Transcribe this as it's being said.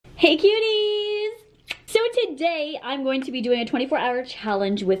Hey cuties! So today I'm going to be doing a 24-hour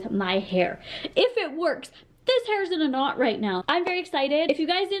challenge with my hair. If it works, this hair's in a knot right now. I'm very excited. If you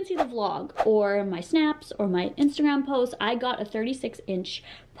guys didn't see the vlog or my snaps or my Instagram post, I got a 36-inch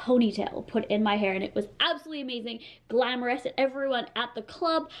ponytail put in my hair and it was absolutely amazing, glamorous, and everyone at the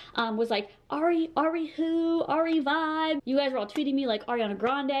club was like, Ari who? Ari vibe. You guys were all tweeting me like Ariana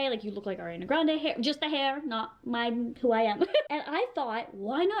Grande, like you look like Ariana Grande hair, just the hair, not who I am. And I thought,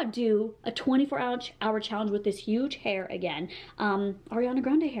 why not do a 24-hour challenge with this huge hair again? Ariana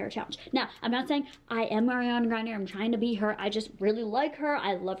Grande hair challenge. Now, I'm not saying I am Ariana Grande, I'm trying to be her. I just really like her.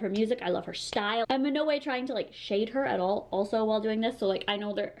 I love her music. I love her style. I'm in no way trying to like shade her at all also while doing this. So like I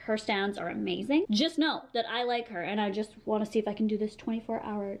know that her stands are amazing. Just know that I like her and I just want to see if I can do this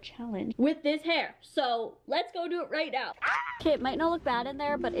 24-hour challenge with this hair. So let's go do it right now. Okay, it might not look bad in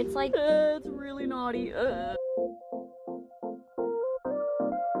there, but it's like, it's really naughty.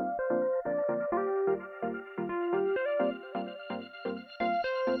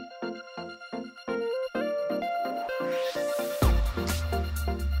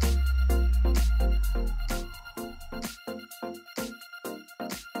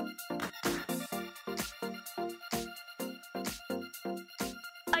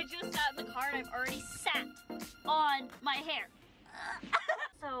 I just sat in the car and I've already sat on my hair.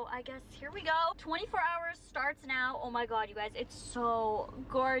 So I guess here we go. 24 hours starts now. Oh my god, you guys, it's so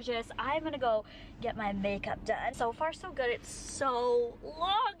gorgeous. I'm gonna go get my makeup done. So far so good. It's so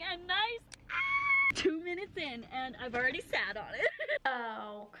long and nice. 2 minutes in and I've already sat on it.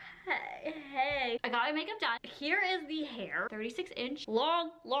 Okay, hey. I got my makeup done. Here is the hair. 36-inch,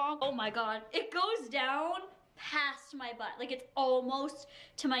 long. Oh my god. It goes down past my butt. Like it's almost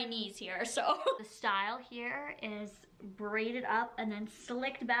to my knees here. So the style here is braided up and then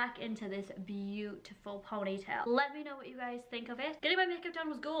slicked back into this beautiful ponytail. Let me know what you guys think of it. Getting my makeup done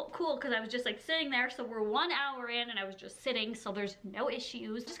was cool because I was just like sitting there. So we're 1 hour in and I was just sitting, so there's no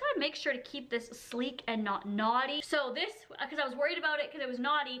issues. Just gotta make sure to keep this sleek and not naughty. So this, because I was worried about it because it was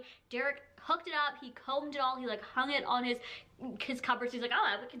naughty, Derek hooked it up, he combed it all, he like hung it on his covers. He's like,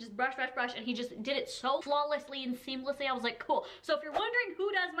 oh, we can just brush, and he just did it so flawlessly and seamlessly. I was like, cool. So if you're wondering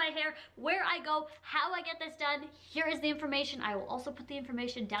who does my hair, where I go, how I get this done, here is the information. I will also put the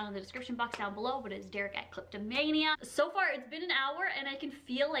information down in the description box down below, but it's Derek at Cliptomania. So far it's been an hour and I can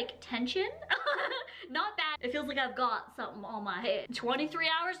feel like tension. Not bad. It feels like I've got something on my head. 23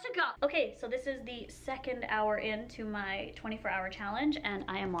 hours to go. Okay, so this is the second hour into my 24-hour challenge and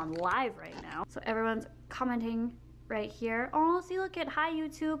I am on live right now. So everyone's commenting right here. Oh, see, look at, hi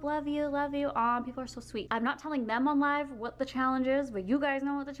YouTube, love you. Aw, people are so sweet. I'm not telling them on live what the challenge is, but you guys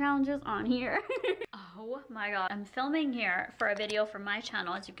know what the challenge is on here. Oh my god. I'm filming here for a video for my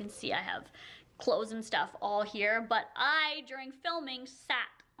channel. As you can see, I have clothes and stuff all here, but I, during filming, sat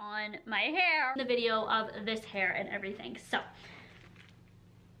on my hair. The video of this hair and everything, so.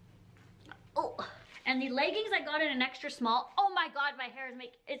 Oh. And the leggings I got in an extra small. Oh my god, my hair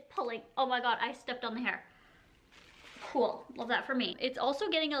is pulling. Oh my god, I stepped on the hair. Cool, love that for me. It's also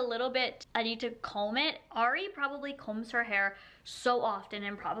getting a little bit, I need to comb it. Ari probably combs her hair so often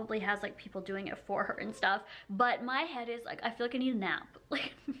and probably has like people doing it for her and stuff. But my head is like, I feel like I need a nap.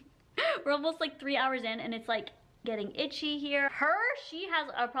 Like, we're almost like 3 hours in and it's like getting itchy here. She has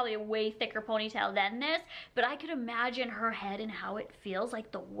probably a way thicker ponytail than this, but I could imagine her head and how it feels,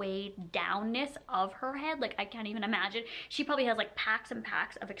 like the weighed downness of her head. Like I can't even imagine. She probably has like packs and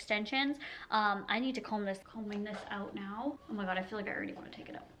packs of extensions. I need to combing this out now. Oh my god, I feel like I already want to take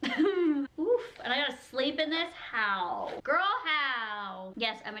it out. Oof, and I gotta sleep in this? How? Girl, how?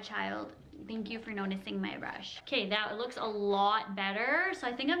 Yes, I'm a child. Thank you for noticing my brush. Okay, that looks a lot better. So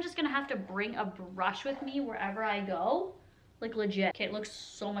I think I'm just gonna have to bring a brush with me wherever I go. Like legit. Okay, it looks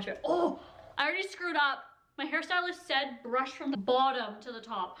so much better. Oh, I already screwed up. My hairstylist said brush from the bottom to the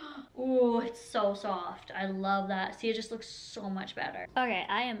top. Oh, it's so soft. I love that. See, it just looks so much better. Okay,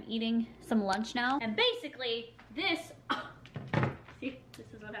 I am eating some lunch now. And basically, this, see, this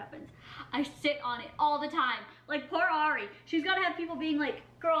is what happens. I sit on it all the time. Like poor Ari. She's gotta have people being like,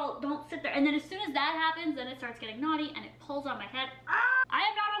 girl, don't sit there. And then as soon as that happens, then it starts getting naughty and it pulls on my head. Ah, I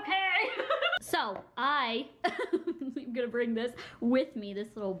am not okay. So I'm gonna bring this with me, this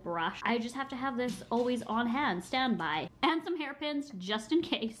little brush. I just have to have this always on hand, standby. And some hairpins just in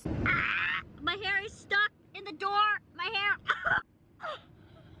case. Ah, my hair is stuck in the door. My hair.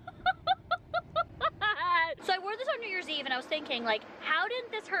 So I wore this on New Year's Eve and I was thinking like, how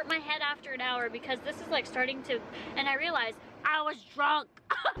didn't this hurt my head after an hour? Because this is like starting to, and I realized I was drunk.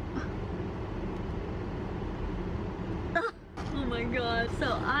 Oh my god. So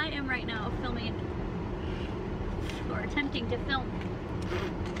I am right now filming, or attempting to film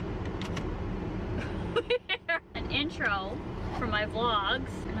An intro for my vlogs,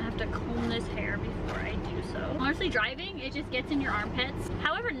 and I have to comb this hair before I do so. Honestly, driving, it just gets in your armpits.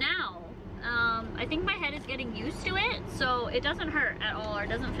 However, now, I think my head is getting used to it, so it doesn't hurt at all, or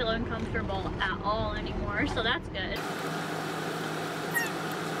doesn't feel uncomfortable at all anymore, so that's good.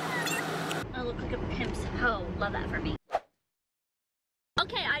 I look like a pimp's hoe. Love that for me.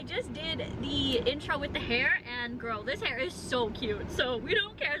 Okay, I just did the intro with the hair, and girl, this hair is so cute. So we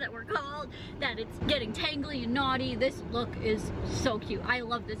don't care that we're cold, that it's getting tangly and naughty. This look is so cute. I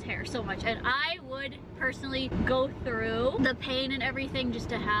love this hair so much, and I would personally go through the pain and everything just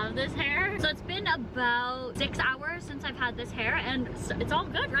to have this hair. So it's been about 6 hours since I've had this hair, and it's all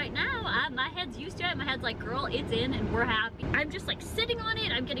good right now. My head's used to it. My head's like, girl, it's in and we're happy. I'm just like sitting on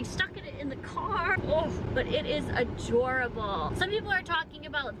it. I'm getting stuck in it in the car. Oh, but it is adorable. Some people are talking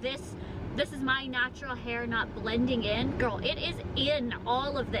about this is my natural hair not blending in. Girl, it is in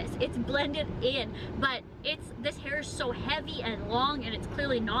all of this. It's blended in, but this hair is so heavy and long, and it's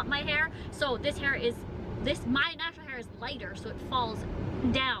clearly not my hair. So my natural hair is lighter, so it falls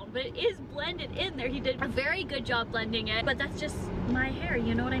down, but it is blended in there. He did a very good job blending it, but that's just my hair,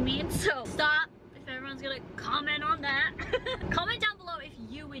 you know what I mean? So stop if everyone's gonna comment on that. Comment down below if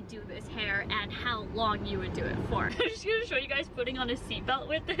you would do this hair and how long you would do it for. I'm just gonna show you guys putting on a seatbelt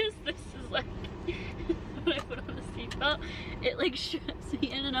with this. This is like, when I put on a seatbelt, it like shuts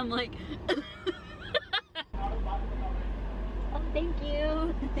me in and I'm like, oh, thank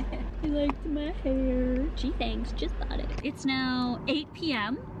you. He liked my hair. Gee, thanks, just bought it. It's now 8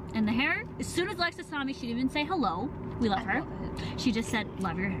 p.m. and the hair, as soon as Lexa saw me, she didn't even say hello. We love her. She just said,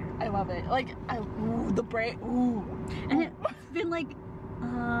 love your hair. I love it. Like, ooh, the braid, ooh. And it's been like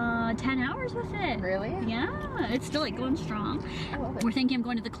 10 hours with it. Really? Yeah, it's still like going strong. I love it. We're thinking I'm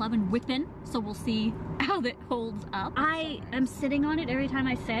going to the club and whipping, so we'll see how that holds up. I am sitting on it every time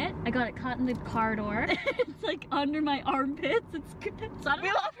I sit. I got it caught in the car door. It's like under my armpits. It's good. We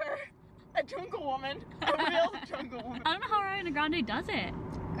love her. A jungle woman. A real jungle woman. I don't know how Ariana Grande does it.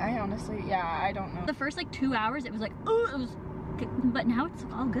 I honestly, yeah, I don't know. The first like 2 hours, it was like, oh, it was, but now it's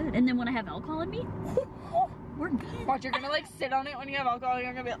all good. And then when I have alcohol in me, we're good. Watch, you're gonna like sit on it when you have alcohol, and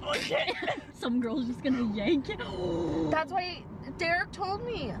you're gonna be like, oh shit. Some girl's just gonna yank it. That's why Derek told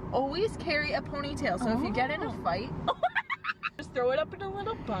me, always carry a ponytail. So if you get in a fight, just throw it up in a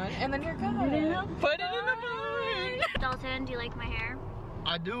little bun, and then you're good. Put it in the bun. Dalton, do you like my hair?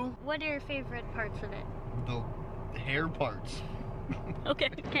 I do. What are your favorite parts of it? The hair parts. Okay.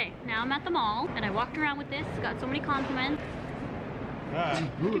 Okay, now I'm at the mall, and I walked around with this, got so many compliments. Ah,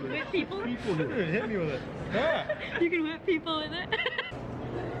 You can whip people. People hit me with it. Ah. You can whip people with it.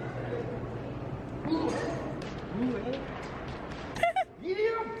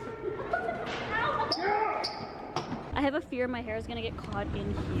 I have a fear my hair is gonna get caught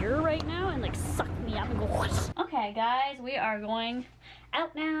in here right now and like suck me up and go whoosh. Okay guys, we are going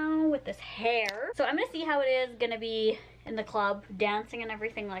out now with this hair. So I'm gonna see how it is gonna be in the club, dancing and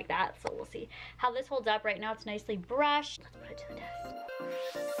everything like that. So we'll see how this holds up. Right now it's nicely brushed. Let's put it to the test.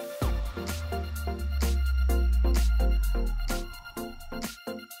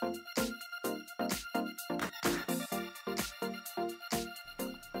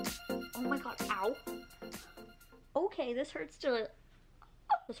 Oh my god, ow. Okay, this hurts to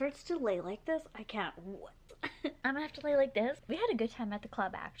lay like this. I can't. What? I'm gonna have to lay like this. We had a good time at the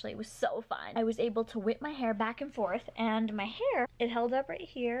club, actually. It was so fun. I was able to whip my hair back and forth, and my hair, it held up right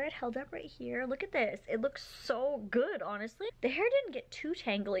here. It held up right here. Look at this. It looks so good, honestly. The hair didn't get too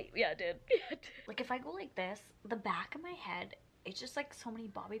tangly. Yeah, it did. Yeah, it did. Like if I go like this, the back of my head, it's just like so many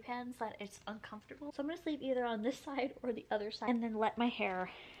bobby pins that it's uncomfortable. So I'm gonna sleep either on this side or the other side, and then let my hair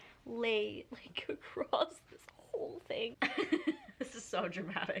lay like across this whole thing. This is so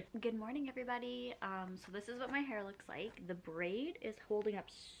dramatic. Good morning, everybody. So this is what my hair looks like. The braid is holding up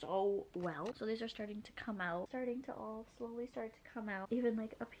so well. So these are starting to come out. Starting to all slowly start to come out. Even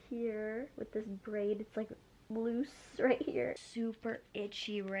like up here with this braid, it's like loose right here. Super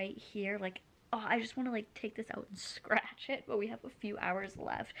itchy right here. Like, oh, I just want to like take this out and scratch it, but we have a few hours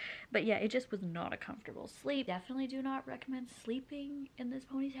left. But yeah, it just was not a comfortable sleep. Definitely do not recommend sleeping in this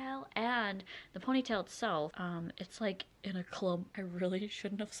ponytail. And the ponytail itself, it's like in a clump. I really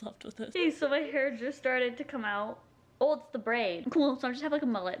shouldn't have slept with this. Okay, so my hair just started to come out. Oh, it's the braid. Cool, so I just have like a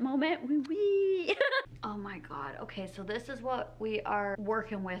mullet moment. Wee wee. Oh my god. Okay, so this is what we are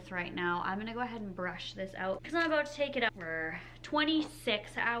working with right now. I'm gonna go ahead and brush this out because I'm about to take it out. We're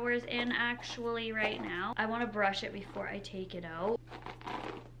 26 hours in actually right now. I want to brush it before I take it out.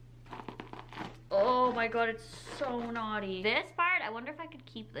 Oh my god, it's so naughty. This part part. I wonder if I could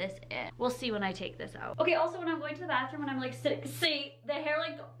keep this in. We'll see when I take this out. Okay, also when I'm going to the bathroom and I'm like sitting, see, the hair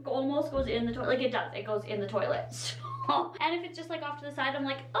like almost goes in the toilet. Like it does, it goes in the toilet. So, and if it's just like off to the side, I'm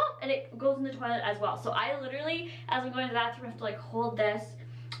like, oh, and it goes in the toilet as well. So I literally, as I'm going to the bathroom, have to like hold this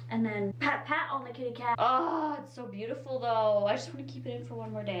and then pat on the kitty cat. Oh, it's so beautiful though. I just want to keep it in for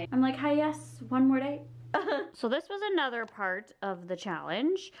one more day. I'm like, hi, yes, one more day. So this was another part of the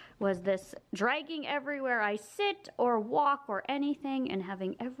challenge, was this dragging everywhere I sit or walk or anything and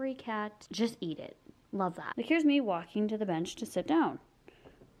having every cat just eat it. Love that. Like here's me walking to the bench to sit down.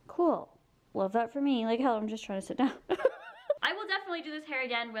 Cool. Love that for me. Like hell, I'm just trying to sit down. I will definitely do this hair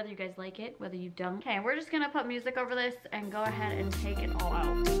again, whether you guys like it, whether you don't. Okay, we're just gonna put music over this and go ahead and take it all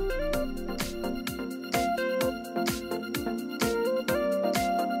out.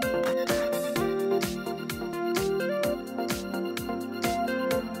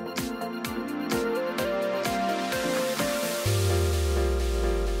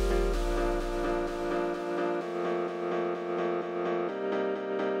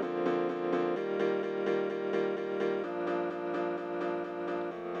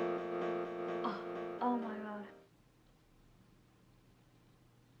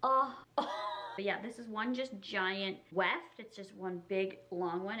 But yeah, this is one just giant weft. It's just one big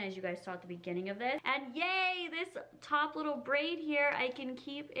long one, as you guys saw at the beginning of this. And yay, this top little braid here I can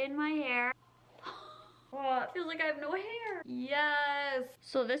keep in my hair. Oh, it feels like I have no hair. Yes.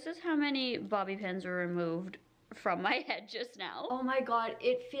 So this is how many bobby pins were removed from my head just now. Oh my God,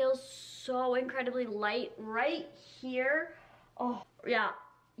 it feels so incredibly light right here. Oh, yeah,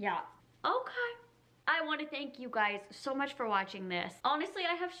 yeah. Okay. I want to thank you guys so much for watching this. Honestly,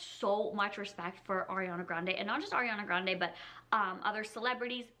 I have so much respect for Ariana Grande, and not just Ariana Grande, but other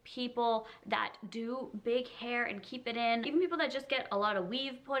celebrities, people that do big hair and keep it in, even people that just get a lot of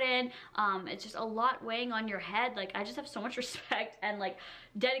weave put in. It's just a lot weighing on your head. Like, I just have so much respect and like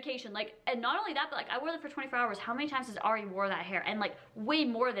dedication. Like, and not only that, but like I wore it for 24 hours. How many times has Ari wore that hair? And like way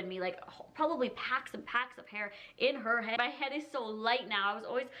more than me, like probably packs and packs of hair in her head. My head is so light now.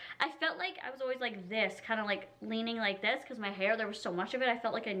 I felt like I was always like this, kind of like leaning like this, because my hair, there was so much of it. I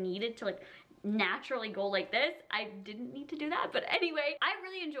felt like I needed to like naturally go like this. I didn't need to do that, but anyway, I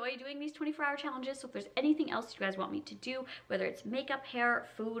really enjoy doing these 24-hour challenges. So if there's anything else you guys want me to do, whether it's makeup, hair,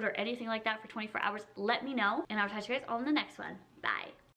 food, or anything like that for 24 hours, let me know, and I'll talk to you guys all in the next one. Bye.